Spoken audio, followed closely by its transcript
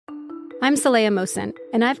I'm Saleha Mohsin,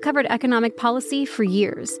 and I've covered economic policy for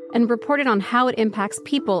years and reported on how it impacts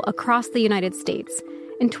people across the United States.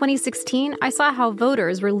 In 2016, I saw how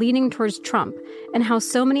voters were leaning towards Trump and how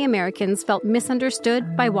so many Americans felt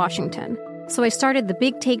misunderstood by Washington. So I started The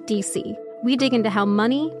Big Take DC. We dig into how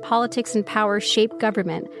money, politics, and power shape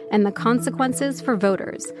government and the consequences for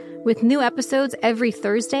voters. With new episodes every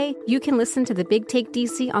Thursday, you can listen to The Big Take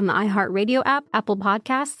DC on the iHeartRadio app, Apple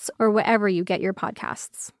Podcasts, or wherever you get your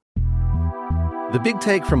podcasts. The Big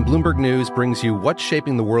Take from Bloomberg News brings you what's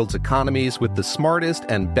shaping the world's economies with the smartest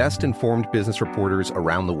and best-informed business reporters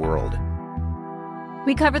around the world.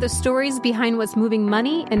 We cover the stories behind what's moving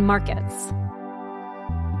money and markets,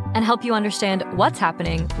 and help you understand what's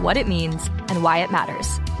happening, what it means, and why it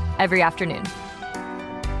matters every afternoon.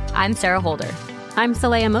 I'm Sarah Holder. I'm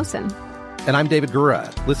Saleha Mohsin. And I'm David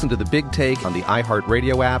Gura. Listen to The Big Take on the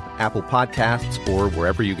iHeartRadio app, Apple Podcasts, or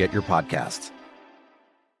wherever you get your podcasts.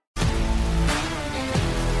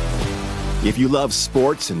 If you love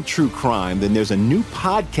sports and true crime, then there's a new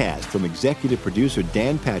podcast from executive producer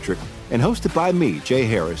Dan Patrick and hosted by me, Jay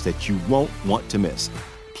Harris, that you won't want to miss.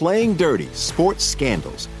 Playing Dirty: Sports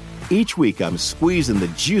Scandals. Each week, I'm squeezing the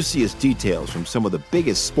juiciest details from some of the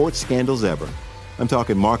biggest sports scandals ever. I'm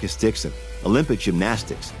talking Marcus Dixon, Olympic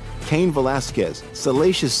gymnastics, Cain Velasquez,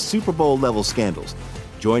 salacious Super Bowl-level scandals.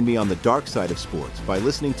 Join me on the dark side of sports by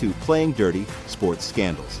listening to Playing Dirty: Sports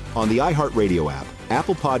Scandals on the iHeartRadio app,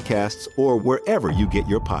 Apple Podcasts, or wherever you get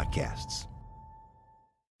your podcasts.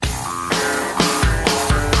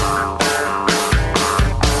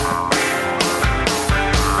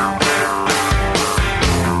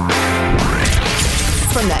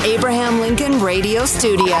 From the Abraham Lincoln Radio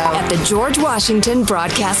Studio at the George Washington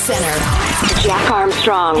Broadcast Center, Jack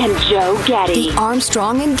Armstrong and Joe Getty. The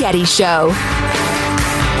Armstrong and Getty Show.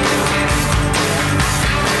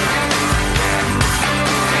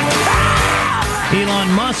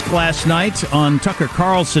 Elon Musk last night on Tucker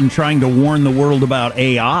Carlson trying to warn the world about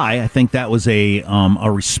AI. I think that was a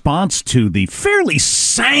response to the fairly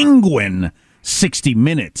sanguine 60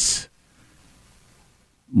 Minutes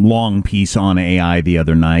long piece on AI the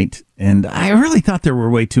other night. And I really thought there were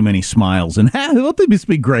way too many smiles. And I don't think this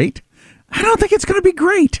would be great. I don't think it's going to be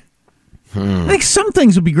great. I think some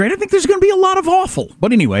things will be great. I think there's going to be a lot of awful.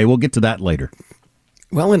 But anyway, we'll get to that later.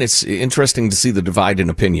 Well, and it's interesting to see the divide in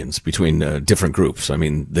opinions between different groups. I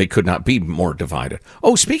mean, they could not be more divided.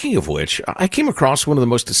 Oh, speaking of which, I came across one of the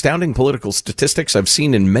most astounding political statistics I've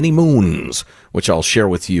seen in many moons, which I'll share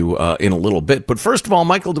with you in a little bit. But first of all,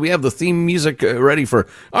 Michael, do we have the theme music ready for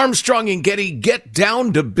Armstrong and Getty? Get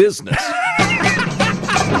down to business.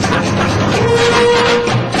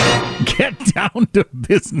 Get down to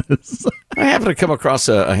business. I happened to come across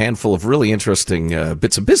a handful of really interesting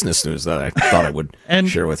bits of business news that I thought I would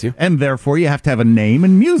share with you. And therefore, you have to have a name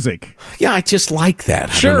and music. Yeah, I just like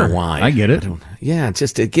that. Sure. I don't know why. I get it.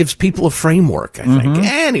 It gives people a framework, I think.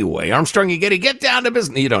 Anyway, Armstrong and Getty, get down to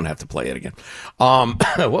business. You don't have to play it again.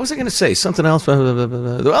 What was I going to say? Something else?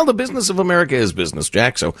 Well, the business of America is business,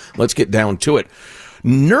 Jack, so let's get down to it.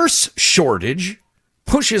 Nurse shortage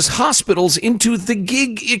pushes hospitals into the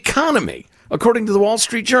gig economy, according to the Wall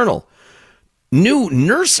Street Journal. New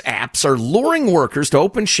nurse apps are luring workers to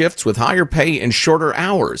open shifts with higher pay and shorter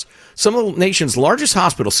hours. Some of the nation's largest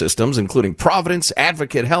hospital systems, including Providence,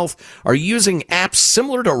 Advocate Health, are using apps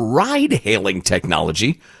similar to ride-hailing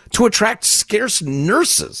technology to attract scarce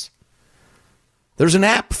nurses. There's an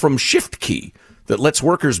app from ShiftKey that lets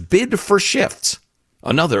workers bid for shifts.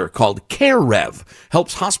 Another, called CareRev,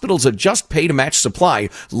 helps hospitals adjust pay to match supply,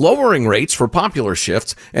 lowering rates for popular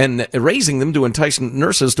shifts and raising them to entice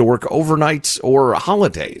nurses to work overnights or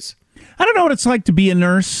holidays. I don't know what it's like to be a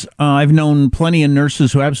nurse. I've known plenty of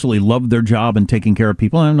nurses who absolutely loved their job and taking care of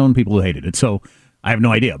people. I've known people who hated it, so I have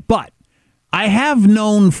no idea. But I have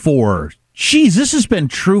known this has been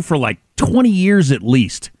true for like 20 years at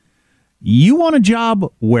least. You want a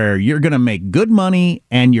job where you're going to make good money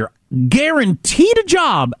and you're guaranteed a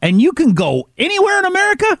job and you can go anywhere in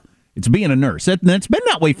America, it's being a nurse. It's been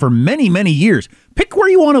that way for many, many years. Pick where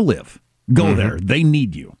you want to live. Go there. They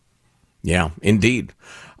need you. Yeah, indeed.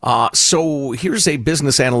 So here's a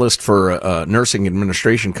business analyst for a nursing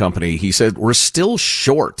administration company. He said, we're still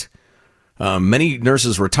short. Many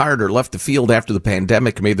nurses retired or left the field after the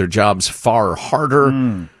pandemic, made their jobs far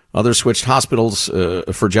harder. Others switched hospitals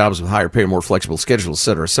for jobs with higher pay, more flexible schedules, et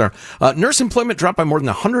cetera, et cetera. Nurse employment dropped by more than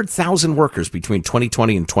 100,000 workers between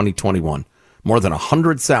 2020 and 2021. More than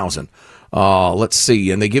 100,000. Let's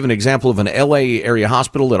see. And they give an example of an L.A. area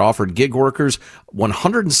hospital that offered gig workers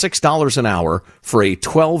 $106 an hour for a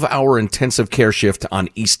 12-hour intensive care shift on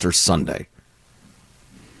Easter Sunday.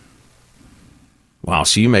 Wow,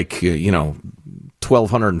 so you make,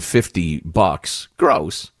 $1,250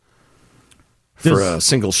 gross for a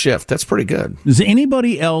single shift. That's pretty good. Does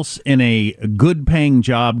anybody else in a good-paying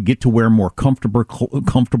job get to wear more comfortable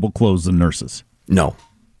clothes than nurses? No.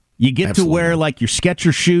 You get to wear, like, your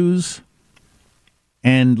Skechers shoes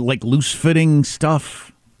and, like, loose-fitting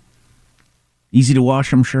stuff. Easy to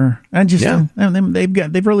wash, I'm sure. And just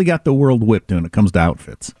they've really got the world whipped when it comes to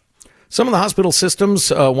outfits. Some of the hospital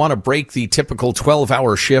systems want to break the typical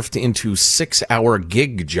 12-hour shift into 6-hour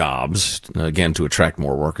gig jobs, again, to attract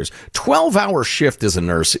more workers. 12-hour shift as a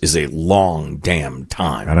nurse is a long damn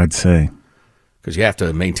time. I'd say. Because you have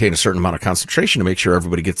to maintain a certain amount of concentration to make sure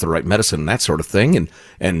everybody gets the right medicine and that sort of thing.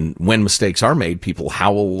 And when mistakes are made, people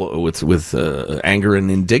howl with anger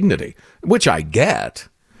and indignity, which I get.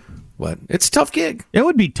 But it's a tough gig. It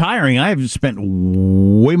would be tiring. I have spent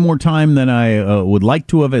way more time than I would like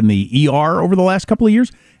to have in the ER over the last couple of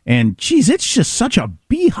years. And, geez, it's just such a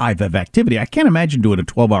beehive of activity. I can't imagine doing a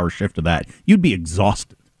 12-hour shift of that. You'd be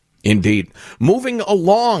exhausted. Indeed. Moving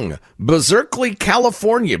along, Berkeley,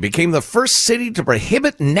 California became the first city to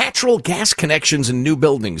prohibit natural gas connections in new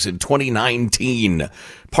buildings in 2019.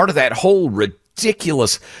 Part of that whole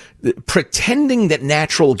ridiculous pretending that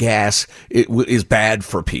natural gas is bad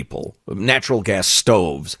for people, natural gas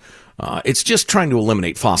stoves. It's just trying to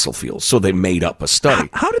eliminate fossil fuels, so they made up a study.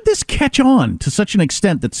 How did this catch on to such an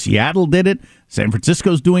extent that Seattle did it, San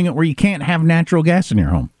Francisco's doing it, where you can't have natural gas in your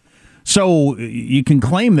home? So you can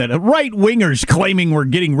claim that right-wingers claiming we're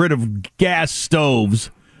getting rid of gas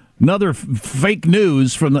stoves. Another fake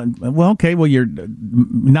news from you're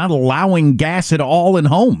not allowing gas at all in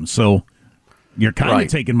homes, so you're kind of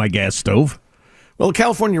taking my gas stove. Well, the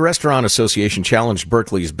California Restaurant Association challenged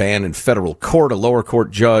Berkeley's ban in federal court. A lower court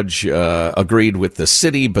judge agreed with the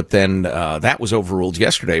city, but then that was overruled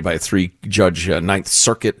yesterday by a 3-judge Ninth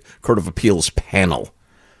Circuit Court of Appeals panel,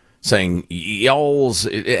 saying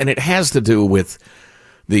and it has to do with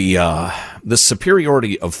the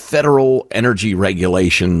superiority of federal energy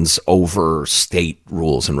regulations over state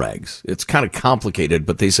rules and regs. It's kind of complicated,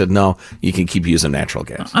 but they said, no, you can keep using natural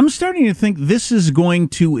gas. I'm starting to think this is going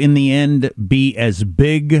to, in the end, be as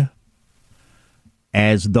big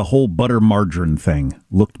as the whole butter margarine thing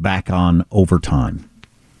looked back on over time.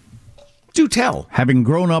 Do tell. Having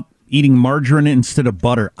grown up eating margarine instead of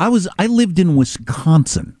butter, I lived in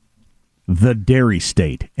Wisconsin, the dairy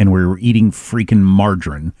state, and we were eating freaking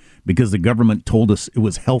margarine because the government told us it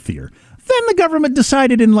was healthier. Then the government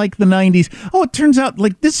decided in like the 90s, it turns out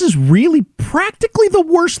like this is really practically the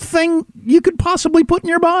worst thing you could possibly put in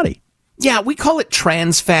your body. Yeah, we call it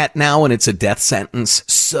trans fat now, and it's a death sentence.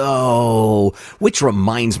 So, which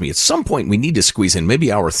reminds me, at some point we need to squeeze in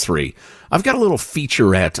maybe hour 3. I've got a little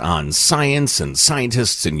featurette on science and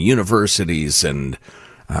scientists and universities and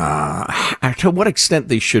to what extent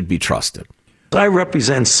they should be trusted. I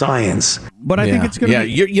represent science. But I think it's going to be...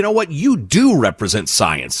 You know what? You do represent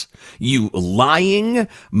science. You lying,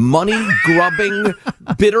 money-grubbing,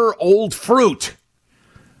 bitter old fruit.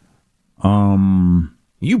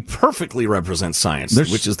 You perfectly represent science,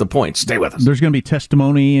 which is the point. Stay with us. There's going to be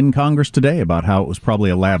testimony in Congress today about how it was probably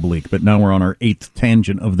a lab leak, but now we're on our 8th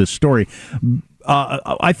tangent of this story.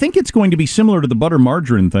 I think it's going to be similar to the butter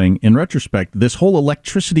margarine thing in retrospect, this whole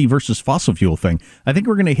electricity versus fossil fuel thing. I think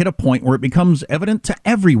we're going to hit a point where it becomes evident to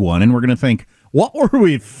everyone, and we're going to think, what were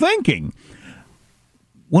we thinking?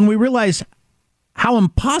 When we realize how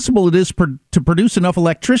impossible it is to produce enough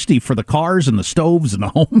electricity for the cars and the stoves and the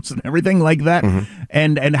homes and everything like that,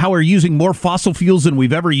 and how we're using more fossil fuels than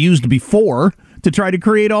we've ever used before to try to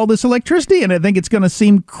create all this electricity, and I think it's going to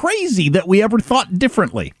seem crazy that we ever thought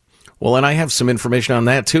differently. Well, and I have some information on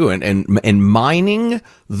that, too. And mining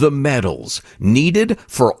the metals needed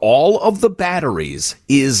for all of the batteries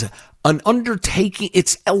is an undertaking.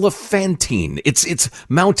 It's elephantine. It's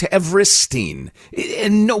Mount Everestine.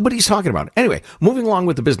 And nobody's talking about it. Anyway, moving along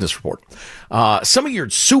with the business report. Some of your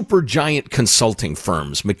super giant consulting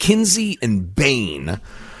firms, McKinsey and Bain,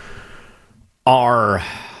 are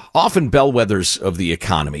often bellwethers of the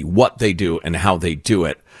economy, what they do and how they do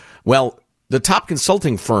it. Well, the top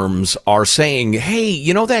consulting firms are saying, hey,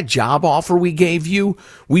 you know that job offer we gave you?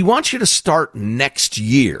 We want you to start next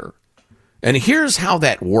year. And here's how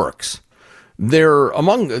that works.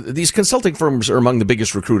 These consulting firms are among the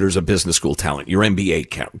biggest recruiters of business school talent, your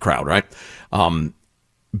MBA crowd, right?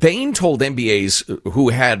 Bain told MBAs who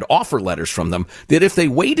had offer letters from them that if they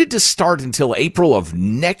waited to start until April of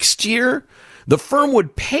next year, the firm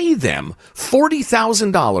would pay them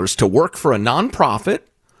 $40,000 to work for a nonprofit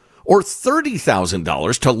or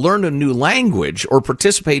 $30,000 to learn a new language or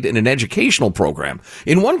participate in an educational program.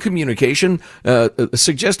 In one communication,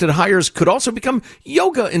 suggested hires could also become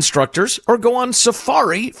yoga instructors or go on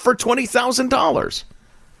safari for $20,000.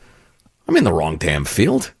 I'm in the wrong damn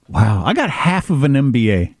field. Wow, I got half of an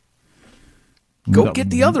MBA. Go get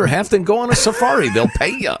the other half, then go on a safari. They'll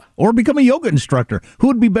pay you. Or become a yoga instructor. Who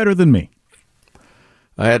would be better than me?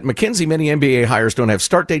 At McKinsey, many MBA hires don't have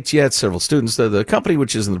start dates yet. Several students, the company,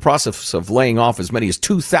 which is in the process of laying off as many as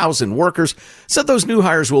 2,000 workers, said those new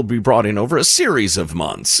hires will be brought in over a series of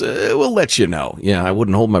months. We'll let you know. Yeah, I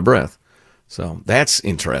wouldn't hold my breath. So that's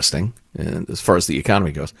interesting as far as the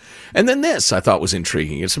economy goes. And then this I thought was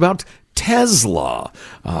intriguing. It's about Tesla,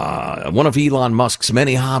 one of Elon Musk's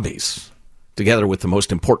many hobbies, together with the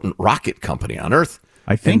most important rocket company on Earth.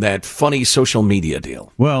 I think, and that funny social media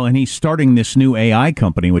deal. Well, and he's starting this new AI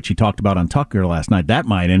company, which he talked about on Tucker last night. That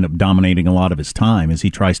might end up dominating a lot of his time as he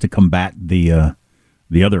tries to combat the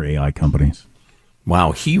other AI companies.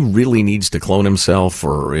 Wow, he really needs to clone himself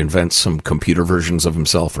or invent some computer versions of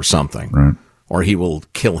himself or something. Right. Or he will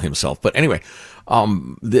kill himself. But anyway,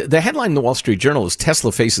 the headline in the Wall Street Journal is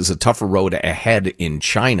Tesla faces a tougher road ahead in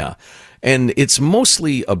China. And it's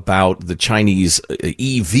mostly about the Chinese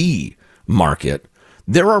EV market.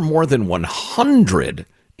 There are more than 100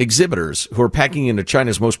 exhibitors who are packing into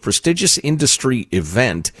China's most prestigious industry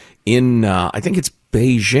event in, I think it's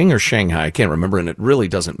Beijing or Shanghai. I can't remember, and it really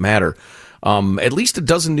doesn't matter. At least a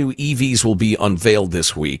dozen new EVs will be unveiled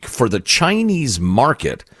this week. For the Chinese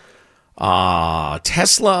market,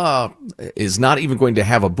 Tesla is not even going to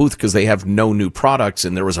have a booth because they have no new products,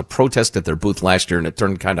 and there was a protest at their booth last year, and it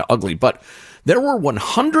turned kind of ugly. But there were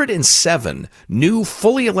 107 new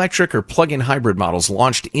fully electric or plug-in hybrid models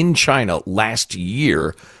launched in China last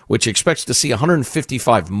year, which expects to see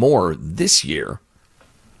 155 more this year.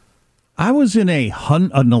 I was in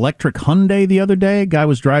an electric Hyundai the other day. A guy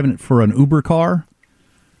was driving it for an Uber car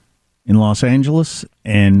in Los Angeles,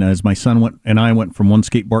 and as my son and I went from one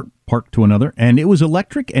skate park to another, and it was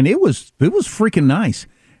electric, and it was freaking nice.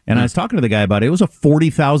 And I was talking to the guy about it. It was a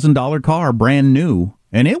 $40,000 car, brand new,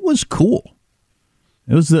 and it was cool.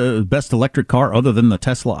 It was the best electric car other than the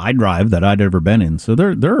Tesla iDrive that I'd ever been in. So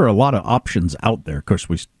there are a lot of options out there. Of course,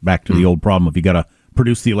 we back to the old problem of you got to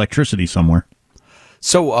produce the electricity somewhere.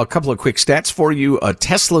 So a couple of quick stats for you.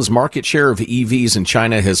 Tesla's market share of EVs in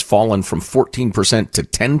China has fallen from 14% to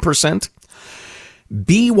 10%.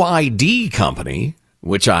 BYD company,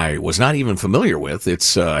 which I was not even familiar with,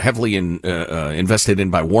 it's heavily invested in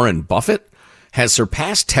by Warren Buffett, has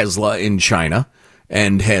surpassed Tesla in China,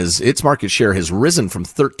 and its market share has risen from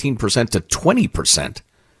 13% to 20%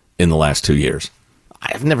 in the last 2 years.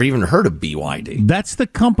 I've never even heard of BYD. That's the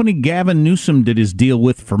company Gavin Newsom did his deal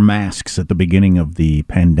with for masks at the beginning of the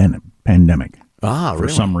pandemic. For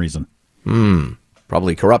some reason.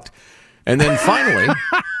 Probably corrupt. And then finally...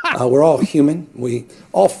 we're all human. We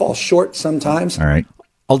all fall short sometimes. All right.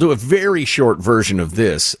 I'll do a very short version of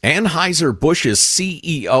this. Anheuser-Busch's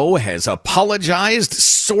CEO has apologized,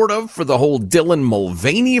 sort of, for the whole Dylan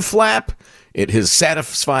Mulvaney flap. It has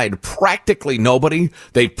satisfied practically nobody.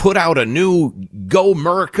 They put out a new Go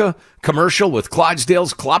America commercial with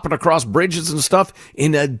Clydesdales clopping across bridges and stuff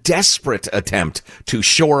in a desperate attempt to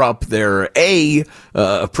shore up their A,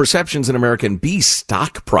 perceptions in America, and B,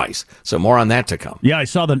 stock price. So more on that to come. Yeah, I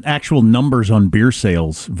saw the actual numbers on beer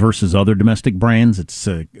sales versus other domestic brands. It's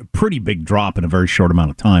a pretty big drop in a very short amount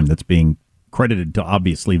of time that's being credited to,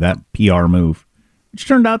 obviously, that PR move, which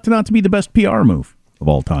turned out to not to be the best PR move of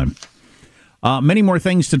all time. Many more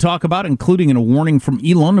things to talk about, including a warning from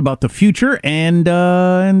Elon about the future, and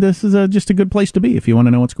this is just a good place to be if you want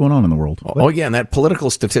to know what's going on in the world. Oh, yeah, and that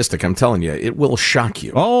political statistic, I'm telling you, it will shock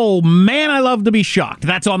you. Oh, man, I love to be shocked.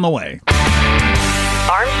 That's on the way.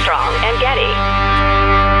 Armstrong and Getty.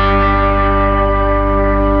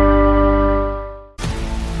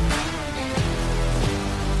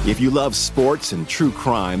 If you love sports and true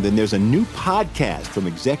crime, then there's a new podcast from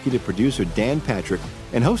executive producer Dan Patrick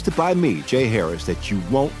and hosted by me, Jay Harris, that you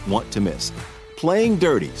won't want to miss. Playing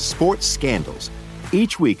Dirty: Sports Scandals.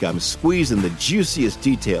 Each week, I'm squeezing the juiciest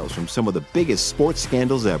details from some of the biggest sports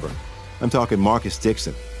scandals ever. I'm talking Marcus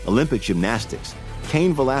Dixon, Olympic gymnastics,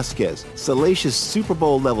 Cain Velasquez, salacious Super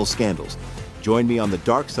Bowl-level scandals. Join me on the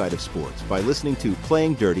dark side of sports by listening to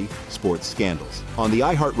Playing Dirty: Sports Scandals on the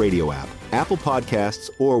iHeartRadio app, Apple Podcasts,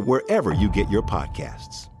 or wherever you get your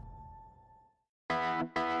podcasts.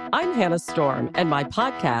 I'm Hannah Storm, and my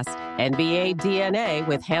podcast, NBA DNA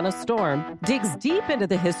with Hannah Storm digs deep into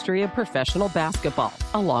the history of professional basketball,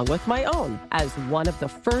 along with my own, as one of the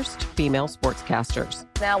first female sportscasters.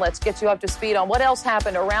 Now let's get you up to speed on what else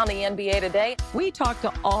happened around the NBA today. We talked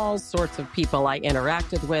to all sorts of people I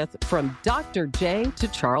interacted with, from Dr. J to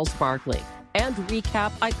Charles Barkley, and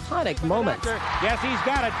recap iconic moments. Yes, he's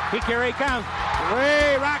got it. Here he comes.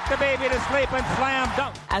 We rock the baby to sleep and slam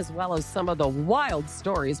dunk. As well as some of the wild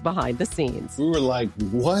stories behind the scenes. We were like,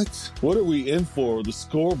 what? What are we in for? The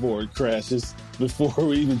scoreboard crashes before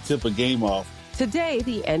we even tip a game off. Today,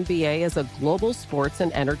 the NBA is a global sports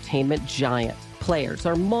and entertainment giant. Players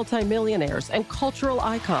are multimillionaires and cultural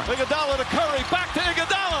icons. Iguodala to Curry, back to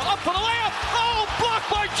Iguodala, up for the layup. Oh,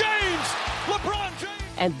 blocked by James. LeBron James.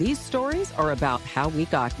 And these stories are about how we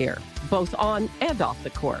got here, both on and off the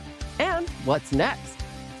court. And what's next?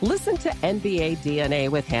 Listen to NBA DNA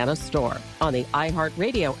with Hannah Storm on the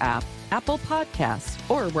iHeartRadio app, Apple Podcasts,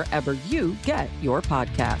 or wherever you get your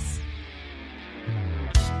podcasts.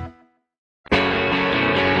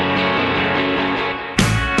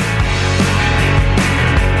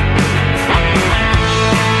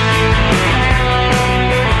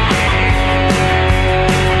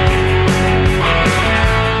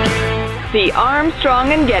 The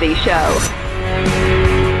Armstrong and Getty Show.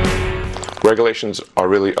 Regulations are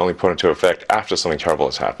really only put into effect after something terrible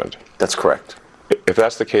has happened. That's correct. If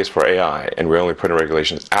that's the case for AI, and we're only putting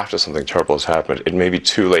regulations after something terrible has happened, it may be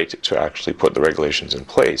too late to actually put the regulations in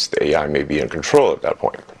place. The AI may be in control at that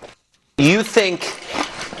point. You think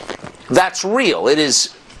that's real? It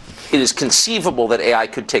is conceivable that AI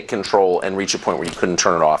could take control and reach a point where you couldn't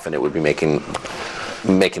turn it off and it would be making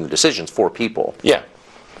decisions for people. Yeah.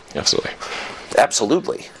 Absolutely.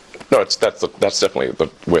 Absolutely. No, that's definitely the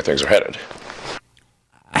way things are headed.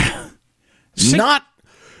 Not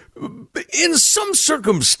in some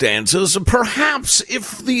circumstances, perhaps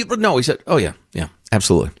if he said, oh yeah,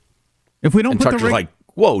 absolutely. If we don't put the like,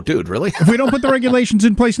 whoa, dude, really? If we don't put the regulations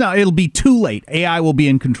in place now, it'll be too late. AI will be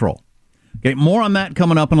in control. Okay, more on that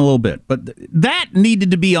coming up in a little bit. But that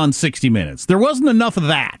needed to be on 60 Minutes. There wasn't enough of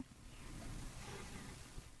that.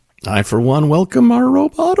 I, for one, welcome our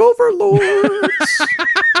robot overlords.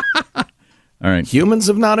 All right. Humans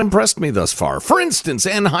have not impressed me thus far. For instance,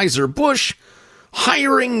 Anheuser-Busch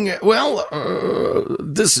hiring, this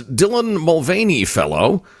Dylan Mulvaney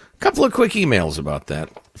fellow. A couple of quick emails about that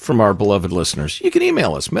from our beloved listeners. You can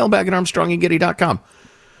email us, mailbag@armstrongandgetty.com.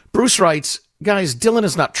 Bruce writes, guys, Dylan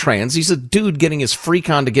is not trans. He's a dude getting his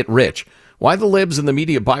freak on to get rich. Why the libs and the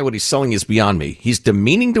media buy what he's selling is beyond me. He's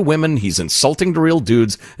demeaning to women, he's insulting to real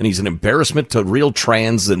dudes, and he's an embarrassment to real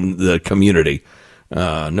trans in the community.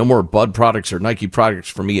 No more Bud products or Nike products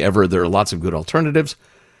for me ever. There are lots of good alternatives.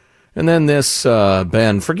 And then this,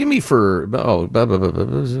 Ben, forgive me for,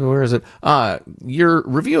 where is it? Your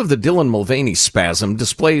review of the Dylan Mulvaney spasm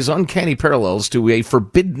displays uncanny parallels to a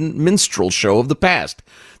forbidden minstrel show of the past.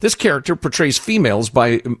 This character portrays females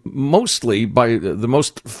mostly by the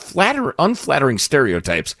most unflattering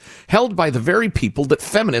stereotypes held by the very people that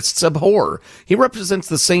feminists abhor. He represents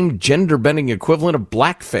the same gender-bending equivalent of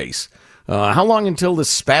blackface. How long until this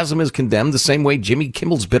spasm is condemned the same way Jimmy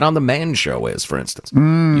Kimmel's bit on the Man Show is, for instance? He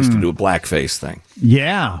used to do a blackface thing.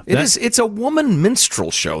 Yeah. It's a woman minstrel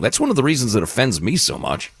show. That's one of the reasons it offends me so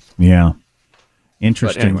much. Yeah.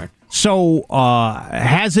 Interesting. But anyway. So,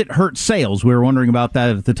 has it hurt sales? We were wondering about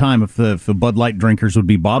that at the time, if the Bud Light drinkers would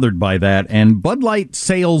be bothered by that. And Bud Light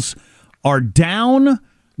sales are down,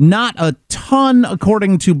 not a ton,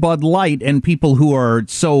 according to Bud Light and people who are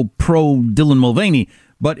so pro Dylan Mulvaney.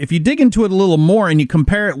 But if you dig into it a little more and you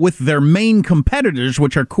compare it with their main competitors,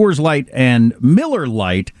 which are Coors Light and Miller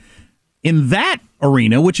Lite, in that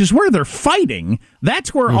arena, which is where they're fighting,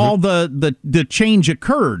 that's where all the change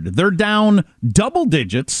occurred. They're down double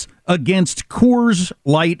digits against Coors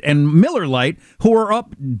Light and Miller Lite, who are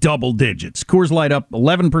up double digits. Coors Light up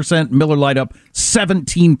 11%, Miller Lite up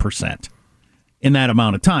 17% in that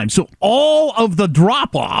amount of time. So all of the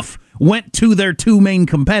drop-off went to their two main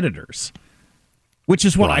competitors. Which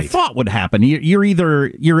is what I thought would happen. You're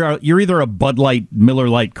either a Bud Light, Miller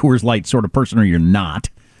Lite, Coors Light sort of person, or you're not.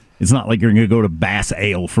 It's not like you're going to go to Bass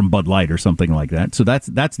Ale from Bud Light or something like that. So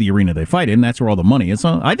that's the arena they fight in. That's where all the money is.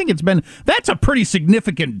 So I think that's a pretty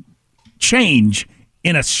significant change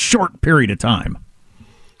in a short period of time.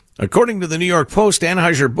 According to the New York Post,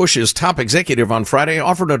 Anheuser-Busch's top executive on Friday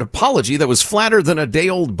offered an apology that was flatter than a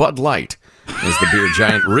day-old Bud Light, as the beer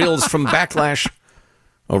giant reels from backlash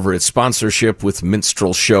over its sponsorship with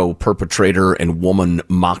minstrel show perpetrator and woman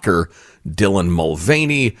mocker Dylan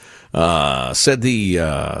Mulvaney. Said the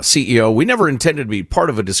CEO, "We never intended to be part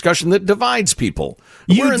of a discussion that divides people.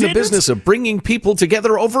 We're in the business of bringing people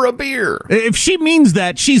together over a beer." If she means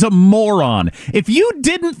that, she's a moron. If you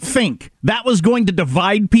didn't think that was going to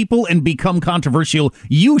divide people and become controversial,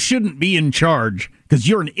 you shouldn't be in charge, because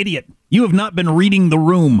you're an idiot. You have not been reading the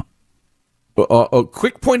room. A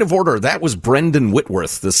quick point of order. That was Brendan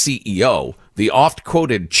Whitworth, the CEO, the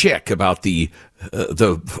oft-quoted chick about the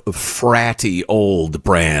fratty old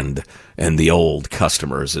brand and the old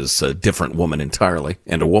customers is a different woman entirely,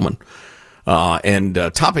 and a woman. And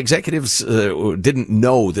top executives didn't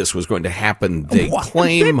know this was going to happen. They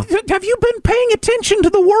claim... Have you been paying attention to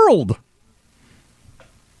the world?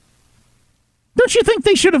 Don't you think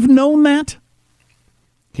they should have known that?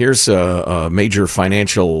 Here's a major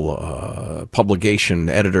financial publication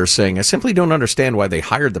editor saying, "I simply don't understand why they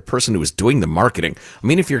hired the person who was doing the marketing. I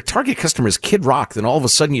mean, if your target customer is Kid Rock, then all of a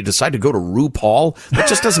sudden you decide to go to RuPaul? That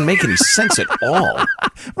just doesn't make any sense at all."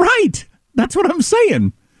 Right. That's what I'm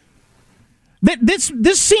saying.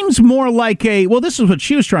 This seems more like this is what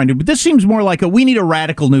she was trying to do, but this seems more like we need a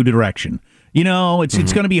radical new direction. You know, it's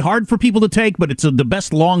going to be hard for people to take, but it's the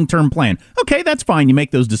best long-term plan. Okay, that's fine. You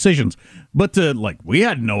make those decisions. But, we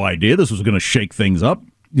had no idea this was going to shake things up.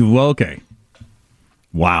 Well, okay.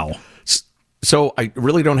 Wow. So I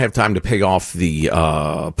really don't have time to pay off the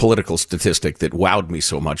political statistic that wowed me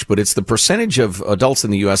so much, but it's the percentage of adults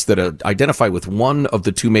in the U.S. that identify with one of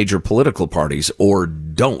the two major political parties or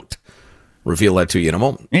don't. Reveal that to you in a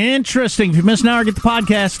moment. Interesting. If you missed an hour, get the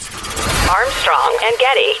podcast. Armstrong and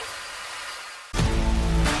Getty.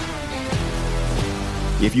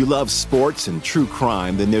 If you love sports and true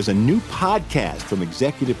crime, then there's a new podcast from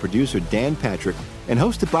executive producer Dan Patrick and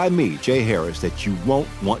hosted by me, Jay Harris, that you won't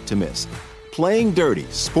want to miss. Playing Dirty: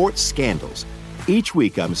 Sports Scandals. Each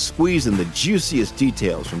week, I'm squeezing the juiciest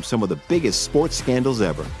details from some of the biggest sports scandals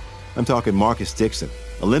ever. I'm talking Marcus Dixon,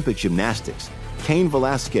 Olympic gymnastics, Cain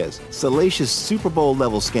Velasquez, salacious Super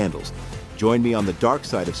Bowl-level scandals. Join me on the dark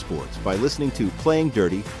side of sports by listening to Playing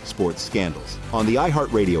Dirty: Sports Scandals on the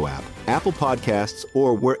iHeartRadio app, Apple Podcasts,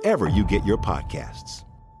 or wherever you get your podcasts.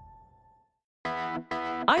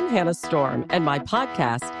 I'm Hannah Storm, and my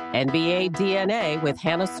podcast, NBA DNA with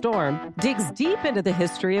Hannah Storm, digs deep into the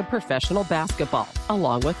history of professional basketball,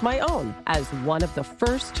 along with my own, as one of the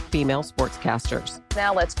first female sportscasters.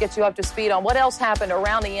 Now let's get you up to speed on what else happened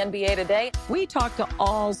around the NBA today. We talked to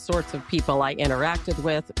all sorts of people I interacted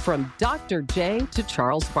with, from Dr. J to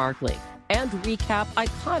Charles Barkley, and recap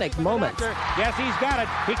iconic moments. Yes, he's got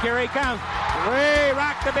it. Here he comes. Way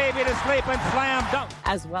rock the baby to sleep and slam dunk.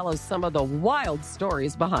 As well as some of the wild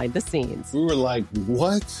stories behind the scenes. We were like,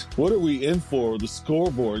 what? What are we in for? The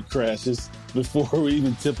scoreboard crashes before we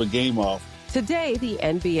even tip a game off. Today, the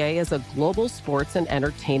NBA is a global sports and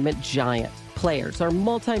entertainment giant. Players are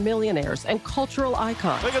multimillionaires and cultural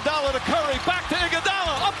icons. Iguodala to Curry, back to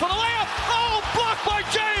Iguodala, up for the layup. Oh, blocked by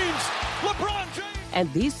James. LeBron James.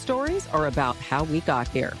 And these stories are about how we got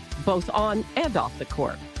here, both on and off the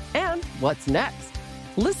court. And what's next?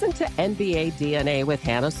 Listen to NBA DNA with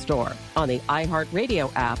Hannah Storm on the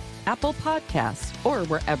iHeartRadio app, Apple Podcasts, or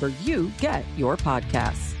wherever you get your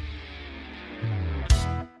podcasts.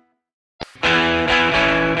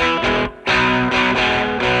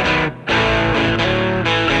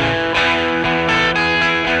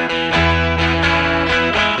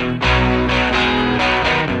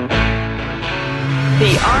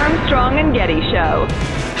 The Armstrong and Getty Show.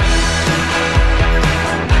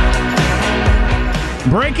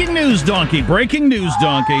 Breaking news, donkey. Breaking news,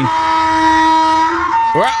 donkey.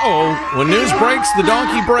 Uh-oh. When news breaks, the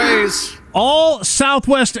donkey brays. All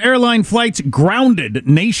Southwest airline flights grounded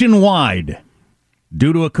nationwide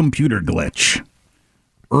due to a computer glitch.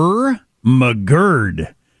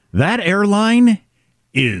 McGurd. That airline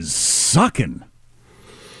is sucking.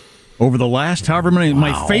 Over the last however many,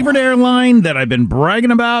 my favorite airline that I've been bragging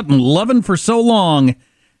about and loving for so long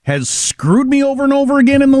has screwed me over and over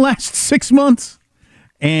again in the last 6 months.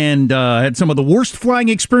 And had some of the worst flying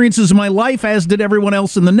experiences of my life, as did everyone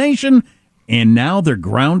else in the nation. And now they're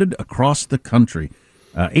grounded across the country.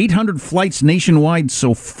 800 flights nationwide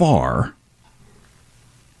so far.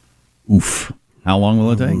 Oof. How long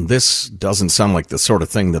will it take? This doesn't sound like the sort of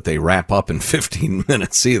thing that they wrap up in 15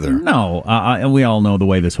 minutes either. No, we all know the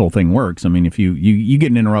way this whole thing works. I mean, if you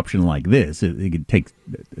get an interruption like this, it could take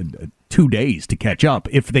 2 days to catch up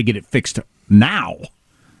if they get it fixed now.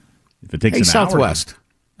 If it takes an Southwest,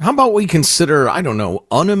 how about we consider, I don't know,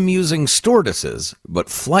 unamusing stewardesses, but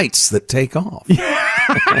flights that take off?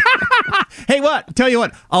 Hey, tell you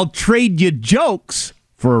what, I'll trade you jokes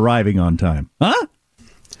for arriving on time. Huh?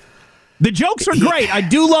 The jokes are great. I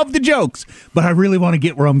do love the jokes, but I really want to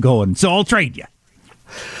get where I'm going, so I'll trade you.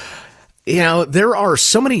 You know, there are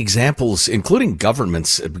so many examples, including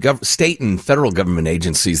governments, state and federal government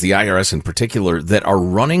agencies, the IRS in particular, that are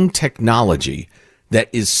running technology that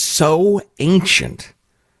is so ancient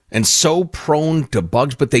and so prone to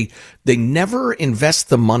bugs, but they never invest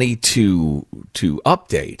the money to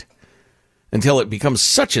update until it becomes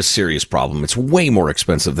such a serious problem. It's way more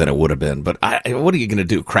expensive than it would have been. But what are you going to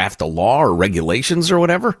do? Craft a law or regulations or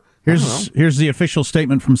whatever? Here's the official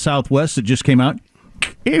statement from Southwest that just came out.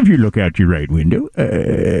 If you look out your right window,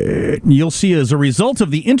 you'll see as a result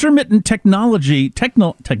of the intermittent technology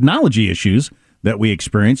issues that we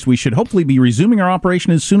experienced, we should hopefully be resuming our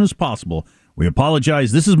operation as soon as possible. We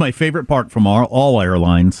apologize. This is my favorite part from all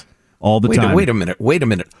airlines all the time. Wait a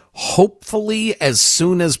minute. Hopefully as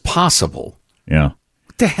soon as possible. Yeah.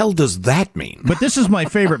 What the hell does that mean? But this is my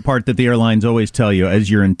favorite part that the airlines always tell you as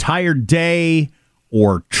your entire day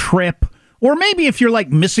or trip. Or maybe if you're like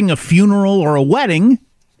missing a funeral or a wedding,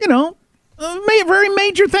 very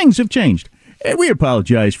major things have changed. We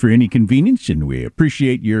apologize for any inconvenience and we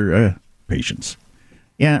appreciate your patience.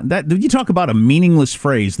 Yeah, you talk about a meaningless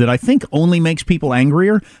phrase that I think only makes people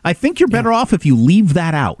angrier. I think you're better off if you leave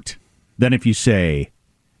that out than if you say,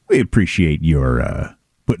 we appreciate your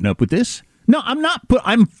putting up with this. No, I'm not.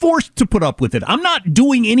 I'm forced to put up with it. I'm not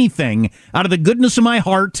doing anything out of the goodness of my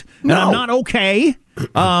heart, and I'm not okay.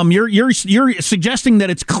 You're suggesting that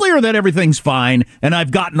it's clear that everything's fine, and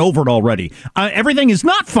I've gotten over it already. Everything is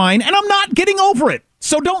not fine, and I'm not getting over it.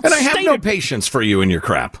 So don't. And I have no patience for you and your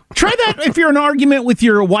crap. Try that if you're in an argument with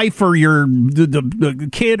your wife or your the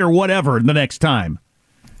kid or whatever the next time.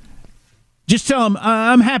 Just tell them,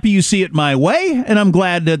 I'm happy you see it my way, and I'm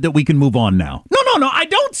glad that we can move on now. No, I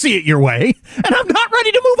don't see it your way, and I'm not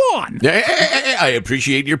ready to move on. I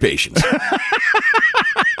appreciate your patience.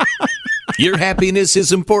 Your happiness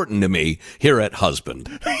is important to me here at Husband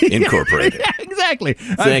Incorporated. Yeah, exactly.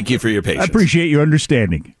 Thank you for your patience. I appreciate your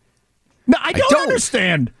understanding. No, I don't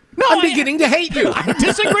understand. No, I'm beginning to hate you. I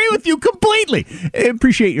disagree with you completely. I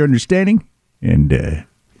appreciate your understanding, and I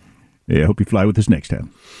hope you fly with us next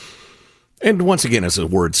time. And once again, as a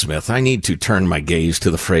wordsmith, I need to turn my gaze to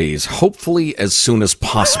the phrase, hopefully as soon as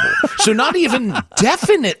possible. So not even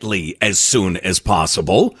definitely as soon as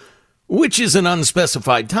possible, which is an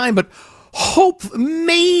unspecified time, but hope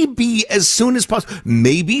maybe as soon as possible,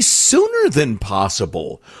 maybe sooner than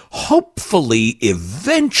possible. Hopefully,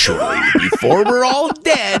 eventually, before we're all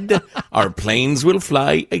dead, our planes will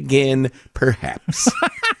fly again, perhaps.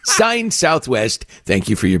 Signed, Southwest. Thank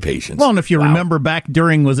you for your patience. Well, and if you remember back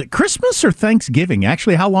during, was it Christmas or Thanksgiving?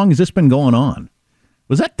 Actually, how long has this been going on?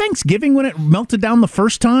 Was that Thanksgiving when it melted down the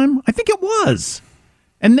first time? I think it was.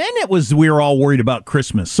 And then we were all worried about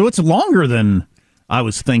Christmas. So it's longer than I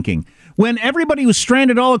was thinking. When everybody was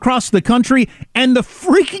stranded all across the country and the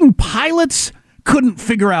freaking pilots couldn't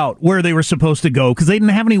figure out where they were supposed to go because they didn't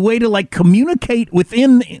have any way to communicate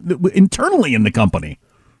internally in the company.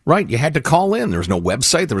 Right, you had to call in. There was no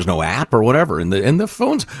website, there was no app or whatever. And the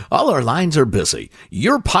phones, all our lines are busy.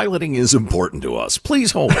 Your piloting is important to us.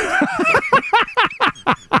 Please hold.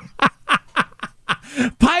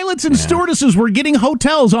 Pilots and stewardesses were getting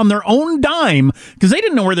hotels on their own dime because they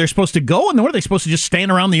didn't know where they're supposed to go, and were they supposed to just stand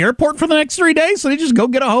around the airport for the next 3 days? So they just go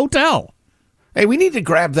get a hotel. Hey, we need to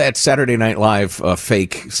grab that Saturday Night Live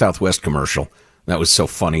fake Southwest commercial. That was so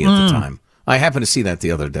funny at the time. I happened to see that the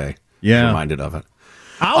other day. Yeah. Reminded of it.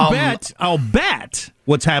 I'll bet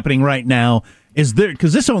what's happening right now is there,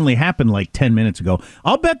 because this only happened like 10 minutes ago.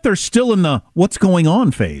 I'll bet they're still in the what's going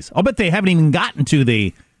on phase. I'll bet they haven't even gotten to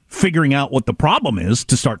the figuring out what the problem is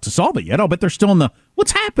to start to solve it yet. I'll bet they're still in the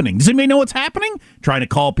what's happening. Does anybody know what's happening? Trying to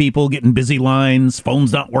call people, getting busy lines,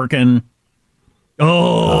 phones not working.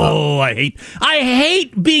 Oh, I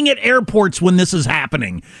hate being at airports when this is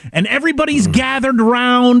happening and everybody's gathered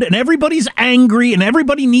around and everybody's angry and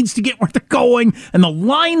everybody needs to get where they're going and the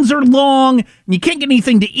lines are long and you can't get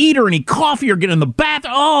anything to eat or any coffee or get in the bath.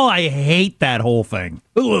 Oh, I hate that whole thing.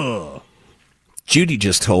 Ugh. Judy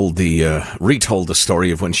just retold the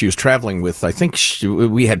story of when she was traveling with, I think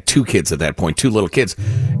we had 2 kids at that point, 2 little kids,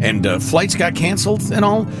 and flights got canceled and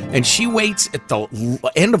all, and she waits at the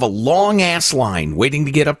end of a long-ass line waiting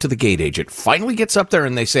to get up to the gate agent. Finally gets up there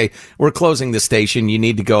and they say, we're closing the station, you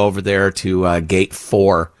need to go over there to gate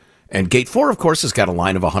 4. And gate 4, of course, has got a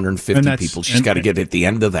line of 150 people. She's got to get at the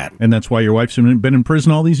end of that. And that's why your wife's been in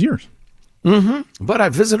prison all these years. Mm-hmm. But I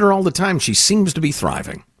visit her all the time. She seems to be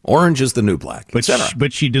thriving. Orange is the new black,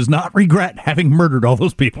 but she does not regret having murdered all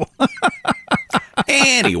those people.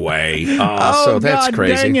 Anyway, so that's God,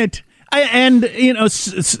 crazy. Dang it! And, you know,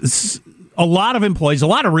 a lot of employees, a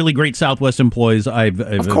lot of really great Southwest employees I've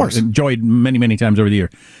of course enjoyed many, many times over the year.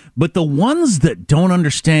 But the ones that don't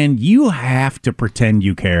understand, you have to pretend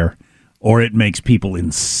you care, or it makes people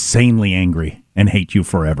insanely angry and hate you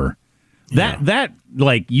forever. Yeah. That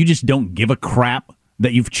like, you just don't give a crap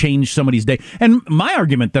that you've changed somebody's day. And my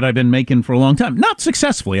argument that I've been making for a long time, not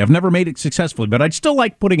successfully, I've never made it successfully, but I'd still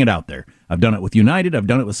like putting it out there. I've done it with United, I've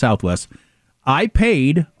done it with Southwest. I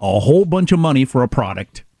paid a whole bunch of money for a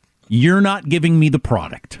product. You're not giving me the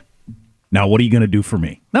product. Now, what are you going to do for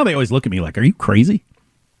me? Now, they always look at me like, are you crazy?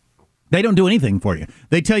 They don't do anything for you.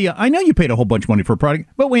 They tell you, I know you paid a whole bunch of money for a product,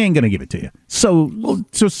 but we ain't going to give it to you. So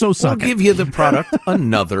suck We'll give you the product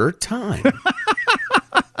another time.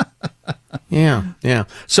 Yeah.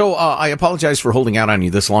 So I apologize for holding out on you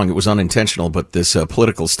this long. It was unintentional, but this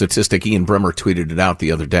political statistic, Ian Bremmer tweeted it out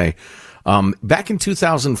the other day. Back in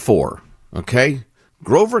 2004, okay,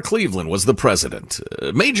 Grover Cleveland was the president.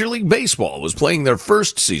 Major League Baseball was playing their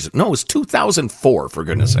first season. No, it was 2004, for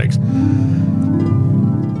goodness sakes.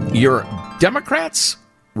 Your Democrats,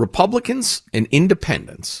 Republicans, and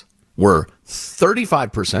Independents were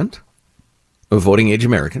 35% of voting age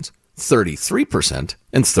Americans, 33%,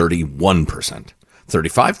 and 31%.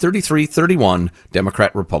 35, 33, 31,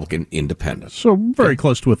 Democrat, Republican, Independent. So very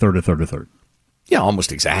close to a third. Yeah,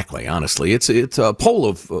 almost exactly, honestly. It's a poll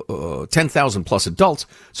of 10,000 plus adults,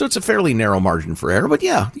 so it's a fairly narrow margin for error. But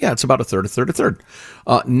yeah, it's about a third.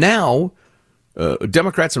 Now,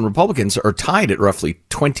 Democrats and Republicans are tied at roughly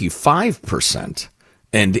 25%,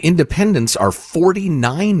 and Independents are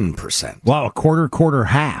 49%. Wow, a quarter,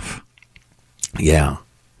 half. Yeah,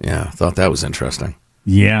 thought that was interesting.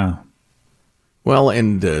 Yeah. Well,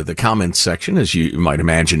 and the comments section, as you might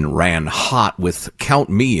imagine, ran hot with count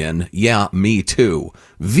me in, yeah, me too,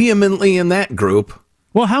 vehemently in that group.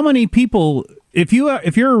 Well, how many people, if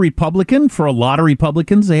you're a Republican, for a lot of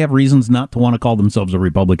Republicans, they have reasons not to want to call themselves a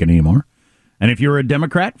Republican anymore. And if you're a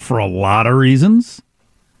Democrat, for a lot of reasons,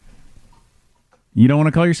 you don't want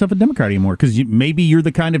to call yourself a Democrat anymore because maybe you're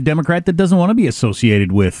the kind of Democrat that doesn't want to be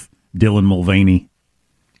associated with Dylan Mulvaney.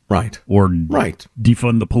 Right. Or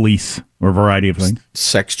defund the police, or a variety of things.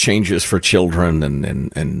 Sex changes for children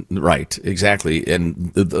and right, exactly.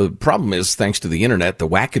 And the problem is, thanks to the internet, the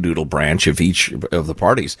wackadoodle branch of each of the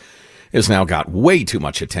parties has now got way too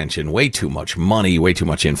much attention, way too much money, way too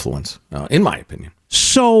much influence, in my opinion.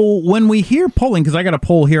 So when we hear polling, because I got a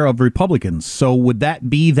poll here of Republicans, so would that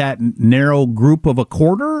be that narrow group of a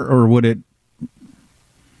quarter, or would it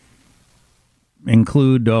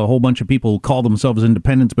include a whole bunch of people who call themselves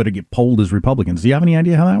independents but get polled as Republicans? Do you have any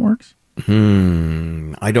idea how that works?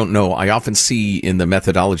 I don't know. I often see in the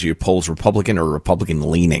methodology of polls Republican or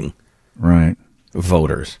Republican-leaning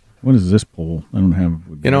voters. What is this poll? I don't have...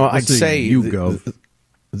 I'd say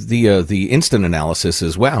the instant analysis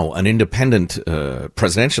is, wow, an independent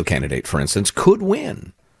presidential candidate, for instance, could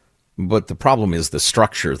win. But the problem is the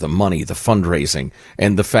structure, the money, the fundraising,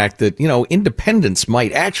 and the fact that, independents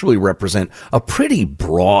might actually represent a pretty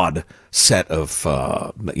broad set of,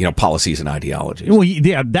 policies and ideologies. Well,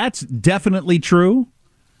 yeah, that's definitely true.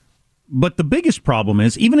 But the biggest problem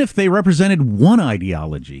is, even if they represented one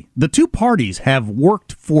ideology, the two parties have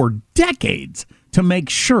worked for decades to make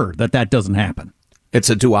sure that doesn't happen. It's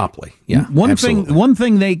a duopoly. Yeah,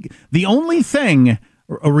 the only thing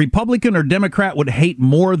a Republican or Democrat would hate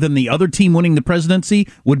more than the other team winning the presidency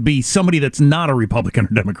would be somebody that's not a Republican or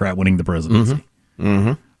Democrat winning the presidency.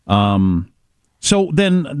 So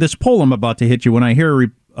then this poll I'm about to hit you, when I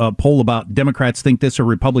hear a poll about Democrats think this or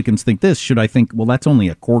Republicans think this, should I think, well, that's only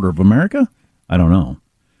a quarter of America? I don't know.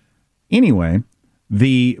 Anyway,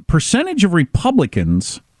 the percentage of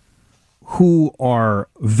Republicans who are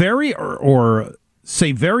very or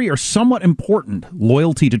somewhat important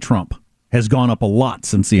loyalty to Trump has gone up a lot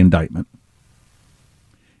since the indictment.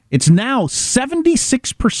 It's now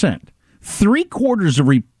 76%. 3/4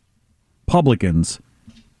 of Republicans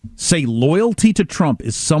say loyalty to Trump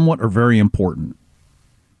is somewhat or very important.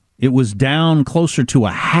 It was down closer to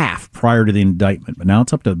a half prior to the indictment, but now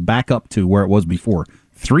it's back up to where it was before.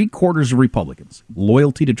 3/4 of Republicans,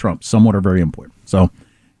 loyalty to Trump, somewhat or very important. So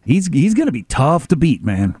he's going to be tough to beat,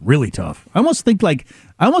 man. Really tough. I almost think like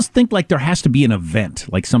there has to be an event,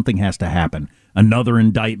 like something has to happen. Another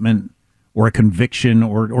indictment or a conviction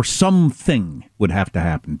or something would have to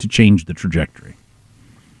happen to change the trajectory.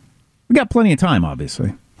 We got plenty of time,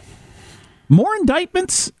 obviously. More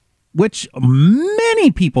indictments, which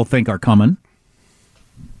many people think are coming.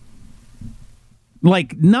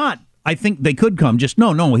 Like, not, I think they could come, just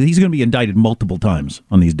no, he's going to be indicted multiple times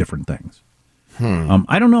on these different things.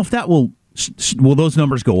 I don't know if that will those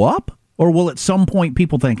numbers go up Or will at some point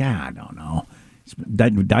people think, I don't know,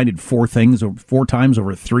 I did 4 things or 4 times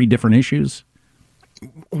over 3 different issues?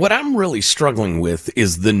 What I'm really struggling with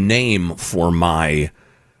is the name for my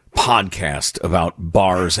podcast about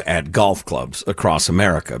bars at golf clubs across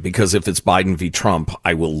America, because if it's Biden v. Trump,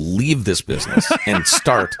 I will leave this business and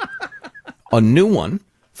start a new one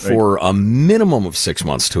for a minimum of 6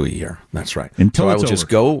 months to a year. That's right. Until so I it's will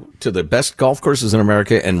just over. go to the best golf courses in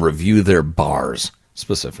America and review their bars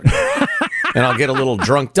specifically. And I'll get a little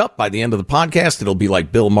drunked up by the end of the podcast. It'll be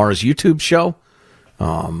like Bill Maher's YouTube show.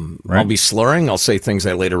 I'll be slurring. I'll say things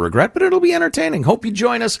I later regret, but it'll be entertaining. Hope you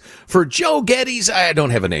join us for Joe Getty's. I don't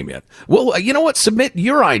have a name yet. Well, you know what? Submit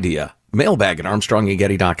your idea. Mailbag at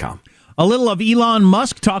ArmstrongandGetty.com. A little of Elon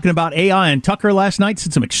Musk talking about AI and Tucker last night.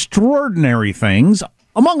 Said some extraordinary things,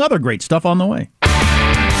 among other great stuff on the way.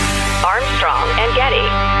 Armstrong and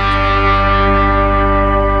Getty.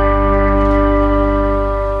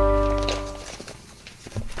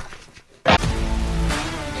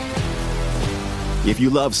 If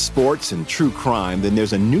you love sports and true crime, then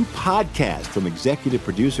there's a new podcast from executive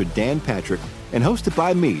producer Dan Patrick and hosted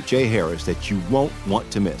by me, Jay Harris, that you won't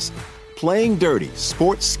want to miss. Playing Dirty: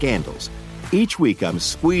 Sports Scandals. Each week, I'm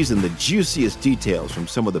squeezing the juiciest details from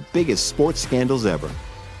some of the biggest sports scandals ever.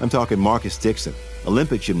 I'm talking Marcus Dixon,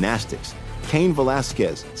 Olympic gymnastics, Cain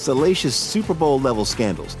Velasquez, salacious Super Bowl-level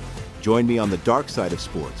scandals. Join me on the dark side of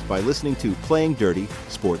sports by listening to Playing Dirty: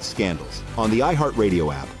 Sports Scandals on the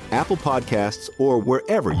iHeartRadio app, Apple Podcasts, or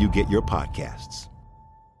wherever you get your podcasts.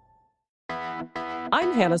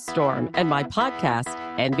 I'm Hannah Storm, and my podcast,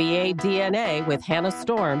 NBA DNA with Hannah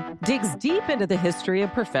Storm, digs deep into the history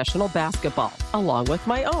of professional basketball, along with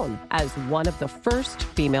my own, as one of the first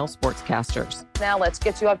female sportscasters. Now let's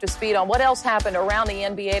get you up to speed on what else happened around the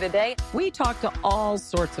NBA today. We talked to all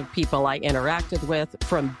sorts of people I interacted with,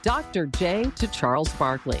 from Dr. J to Charles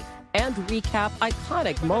Barkley, and recap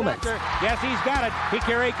iconic moments. Yes, he's got it.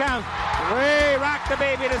 Here he comes. Way rock the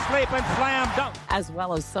baby to sleep and slam dunk. As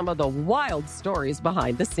well as some of the wild stories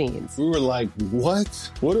behind the scenes. We were like, what?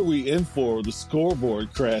 What are we in for? The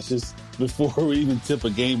scoreboard crashes before we even tip a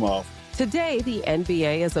game off. Today, the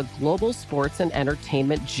NBA is a global sports and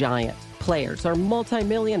entertainment giant. Players are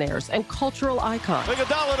multimillionaires and cultural icons.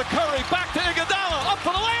 Iguodala to Curry, back to Iguodala, up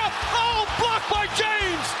for the layup. Oh, blocked by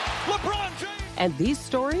James. LeBron James. And these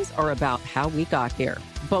stories are about how we got here,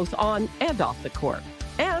 both on and off the court.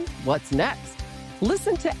 And what's next?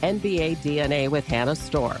 Listen to NBA DNA with Hannah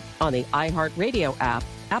Storm on the iHeartRadio app,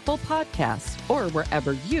 Apple Podcasts, or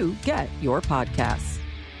wherever you get your podcasts.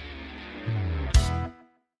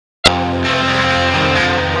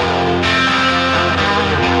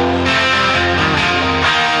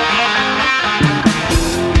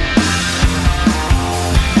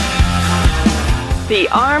 The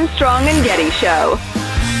Armstrong and Getty Show.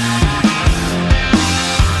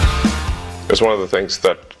 It's one of the things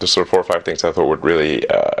that, the sort of 4 or 5 things I thought would really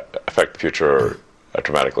affect the future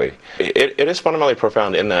dramatically. It is fundamentally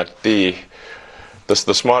profound in that the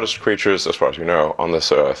smartest creatures, as far as we know, on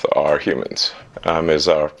this earth are humans, is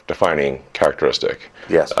our defining characteristic.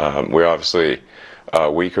 Yes. We're obviously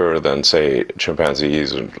weaker than, say,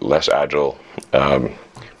 chimpanzees and less agile,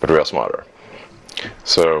 but real smarter.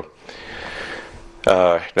 So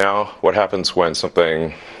now what happens when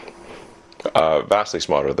something vastly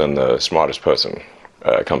smarter than the smartest person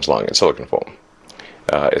comes along in silicon form?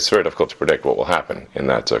 It's very difficult to predict what will happen in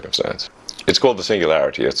that circumstance. It's called the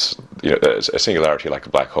singularity. It's a singularity like a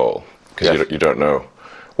black hole, because you don't know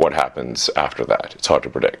what happens after that. It's hard to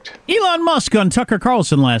predict. Elon Musk on Tucker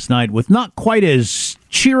Carlson last night with not quite as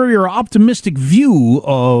cheery or optimistic view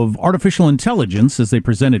of artificial intelligence as they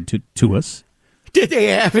presented to us. Did they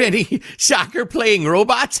have any soccer-playing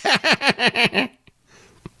robots?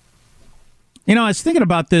 You know, I was thinking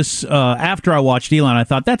about this after I watched Elon. I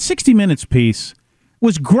thought that 60 Minutes piece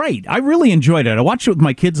was great. I really enjoyed it. I watched it with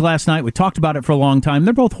my kids last night. We talked about it for a long time.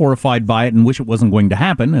 They're both horrified by it and wish it wasn't going to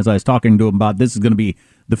happen. As I was talking to them about this is going to be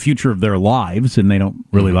the future of their lives, and they don't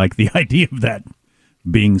really like the idea of that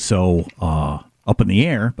being so up in the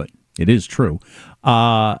air, but it is true.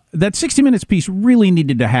 That 60 Minutes piece really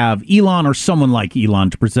needed to have Elon or someone like Elon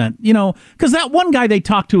to present, you know, because that one guy they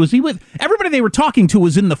talked to everybody they were talking to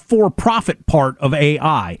was in the for-profit part of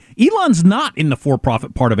AI. Elon's not in the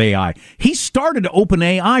for-profit part of AI. He started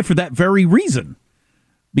OpenAI for that very reason,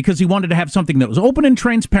 because he wanted to have something that was open and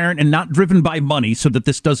transparent and not driven by money so that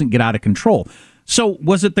this doesn't get out of control. So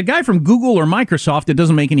was it the guy from Google or Microsoft, it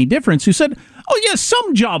doesn't make any difference, who said, oh, yes,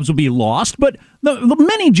 some jobs will be lost, but the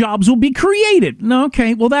many jobs will be created? No,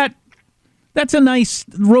 okay, well, that's a nice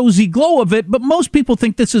rosy glow of it, but most people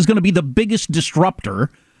think this is going to be the biggest disruptor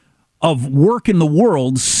of work in the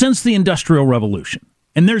world since the Industrial Revolution.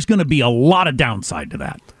 And there's going to be a lot of downside to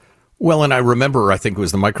that. Well, and I remember, I think it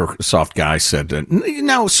was the Microsoft guy said,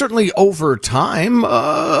 now, certainly over time,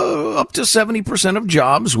 up to 70% of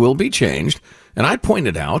jobs will be changed. And I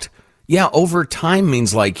pointed out, yeah, over time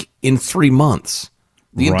means like in 3 months.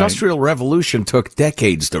 The Industrial Revolution took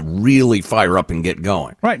decades to really fire up and get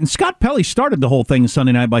going. Right, and Scott Pelley started the whole thing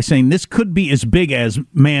Sunday night by saying this could be as big as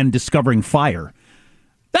man discovering fire.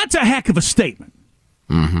 That's a heck of a statement.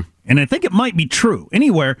 Mm-hmm. And I think it might be true.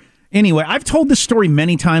 Anyway, I've told this story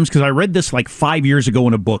many times because I read this like 5 years ago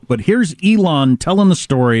in a book, but here's Elon telling the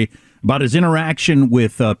story about his interaction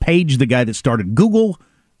with Page, the guy that started Google,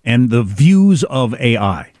 and the views of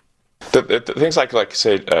AI. The things like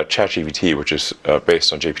say, ChatGPT, which is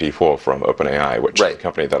based on GPT-4 from OpenAI, which is a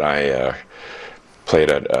company that I played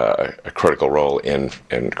a critical role in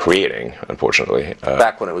creating, unfortunately.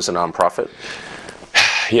 Back when it was a nonprofit?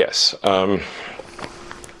 Yes. I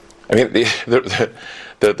mean,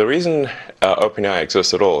 the reason OpenAI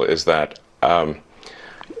exists at all is that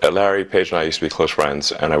Larry Page and I used to be close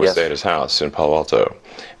friends, and I would stay at his house in Palo Alto,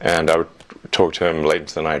 and I would talk to him late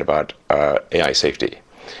into the night about AI safety.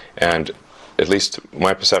 And at least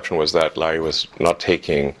my perception was that Larry was not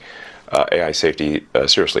taking AI safety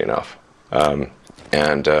seriously enough.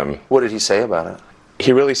 What did he say about it?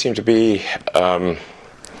 He really seemed to be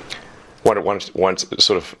one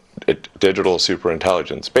sort of digital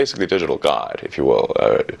superintelligence, basically digital God, if you will,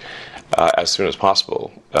 as soon as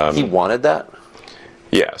possible. He wanted that?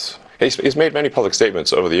 Yes. He's made many public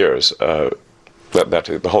statements over the years that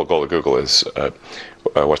the whole goal of Google is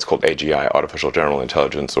what's called AGI, Artificial General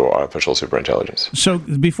Intelligence, or Artificial Superintelligence. So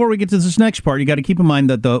before we get to this next part, you got to keep in mind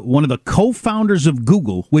that one of the co-founders of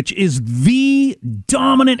Google, which is the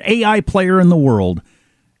dominant AI player in the world,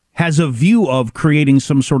 has a view of creating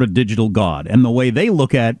some sort of digital God, and the way they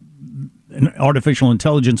look at artificial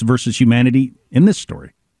intelligence versus humanity in this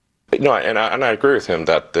story. No, and I agree with him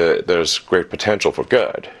that there's great potential for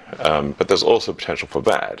good, but there's also potential for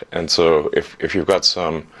bad. And so if you've got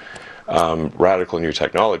some radical new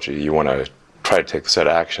technology, you want to try to take the set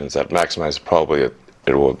of actions that maximize the probability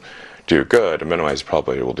it will do good and minimize the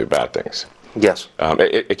probability it will do bad things. Yes.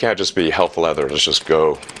 It can't just be hell for leather. Let's just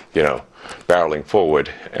go, barreling forward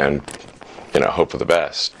and, hope for the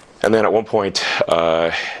best. And then at one point,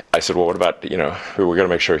 I said, well, what about, we're going to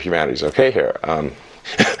make sure humanity's okay here. And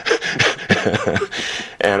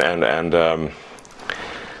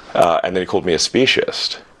then he called me a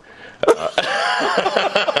speciesist.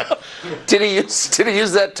 Did he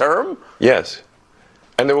use that term? Yes,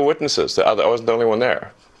 and there were witnesses. I wasn't the only one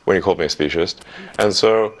there when he called me a speciesist, and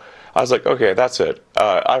so I was like, okay, that's it.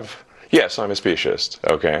 Yes, I'm a speciesist.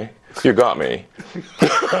 Okay, you got me.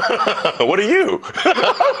 What are you?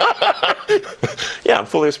 Yeah, I'm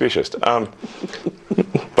fully a speciesist.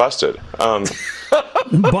 Busted.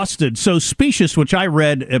 Busted. So speciesist, which I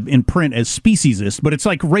read in print as speciesist, but it's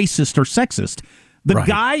like racist or sexist. The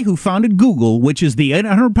guy who founded Google, which is the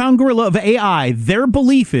 800-pound gorilla of AI, their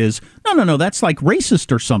belief is, no, that's like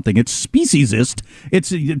racist or something. It's speciesist. It's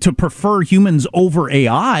to prefer humans over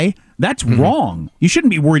AI. That's wrong. You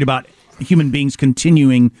shouldn't be worried about human beings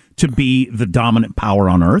continuing to be the dominant power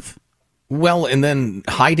on Earth. Well, and then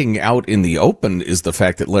hiding out in the open is the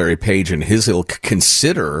fact that Larry Page and his ilk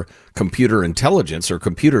consider computer intelligence or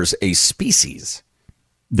computers a species.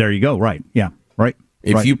 There you go. Right. Yeah. Right.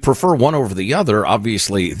 If you prefer one over the other,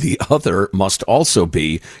 obviously the other must also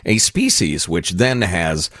be a species, which then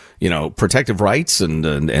has, protective rights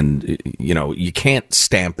and you can't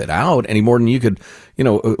stamp it out any more than you could,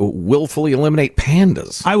 willfully eliminate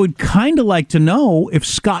pandas. I would kind of like to know if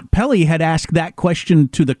Scott Pelley had asked that question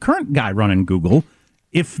to the current guy running Google,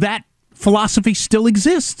 if that philosophy still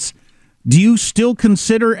exists. Do you still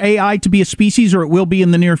consider AI to be a species, or it will be in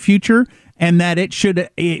the near future? And that it should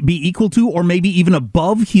be equal to or maybe even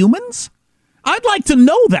above humans? I'd like to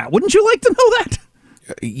know that. Wouldn't you like to know that?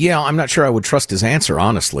 Yeah, I'm not sure I would trust his answer,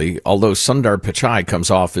 honestly, although Sundar Pichai comes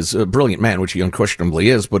off as a brilliant man, which he unquestionably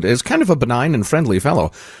is, but as kind of a benign and friendly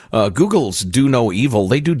fellow. Google's do no evil.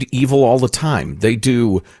 They do evil all the time. They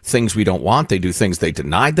do things we don't want. They do things they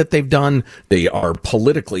denied that they've done. They are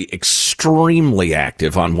politically extremely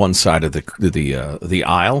active on one side of the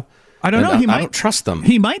aisle. I don't know. I don't trust them.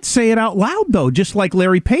 He might say it out loud, though, just like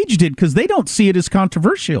Larry Page did, because they don't see it as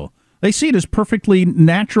controversial. They see it as perfectly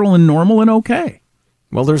natural and normal and okay.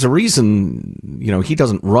 Well, there's a reason, he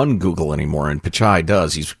doesn't run Google anymore, and Pichai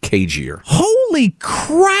does. He's cagier. Holy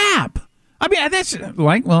crap! I mean,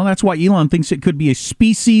 that's why Elon thinks it could be a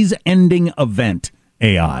species-ending event,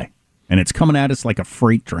 AI. And it's coming at us like a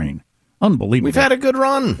freight train. Unbelievable. We've had a good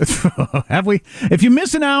run. Have we? If you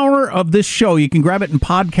miss an hour of this show, you can grab it in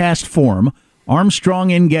podcast form.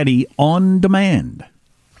 Armstrong and Getty on demand.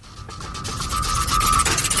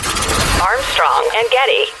 Armstrong and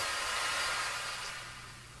Getty.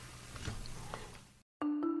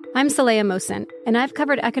 I'm Saleha Mohsin, and I've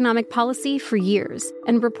covered economic policy for years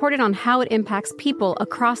and reported on how it impacts people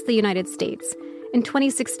across the United States. In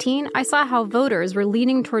 2016, I saw how voters were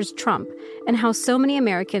leaning towards Trump and how so many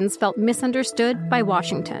Americans felt misunderstood by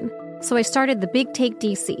Washington. So I started The Big Take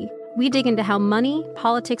DC. We dig into how money,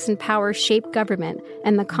 politics, and power shape government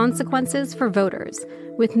and the consequences for voters.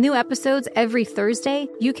 With new episodes every Thursday,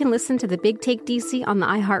 you can listen to The Big Take DC on the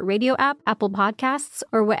iHeartRadio app, Apple Podcasts,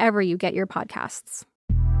 or wherever you get your podcasts.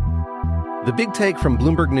 The Big Take from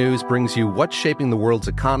Bloomberg News brings you what's shaping the world's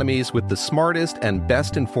economies with the smartest and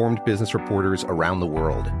best-informed business reporters around the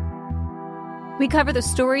world. We cover the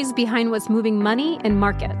stories behind what's moving money and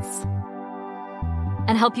markets.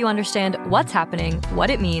 And help you understand what's happening, what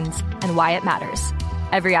it means, and why it matters.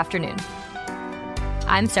 Every afternoon.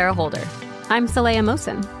 I'm Sarah Holder. I'm Saleha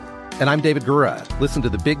Mohsin. And I'm David Gura. Listen to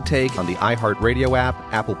The Big Take on the iHeartRadio app,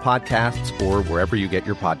 Apple Podcasts, or wherever you get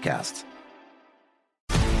your podcasts.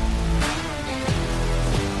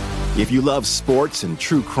 If you love sports and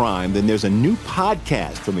true crime, then there's a new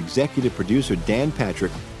podcast from executive producer Dan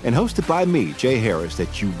Patrick and hosted by me, Jay Harris,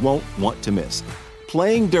 that you won't want to miss.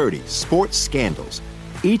 Playing Dirty: Sports Scandals.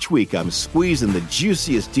 Each week, I'm squeezing the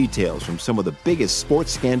juiciest details from some of the biggest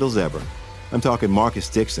sports scandals ever. I'm talking Marcus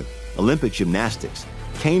Dixon, Olympic gymnastics,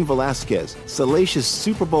 Cain Velasquez, salacious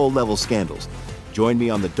Super Bowl-level scandals. Join me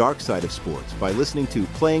on the dark side of sports by listening to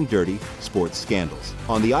Playing Dirty: Sports Scandals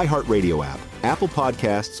on the iHeartRadio app, Apple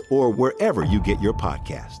Podcasts, or wherever you get your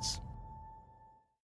podcasts.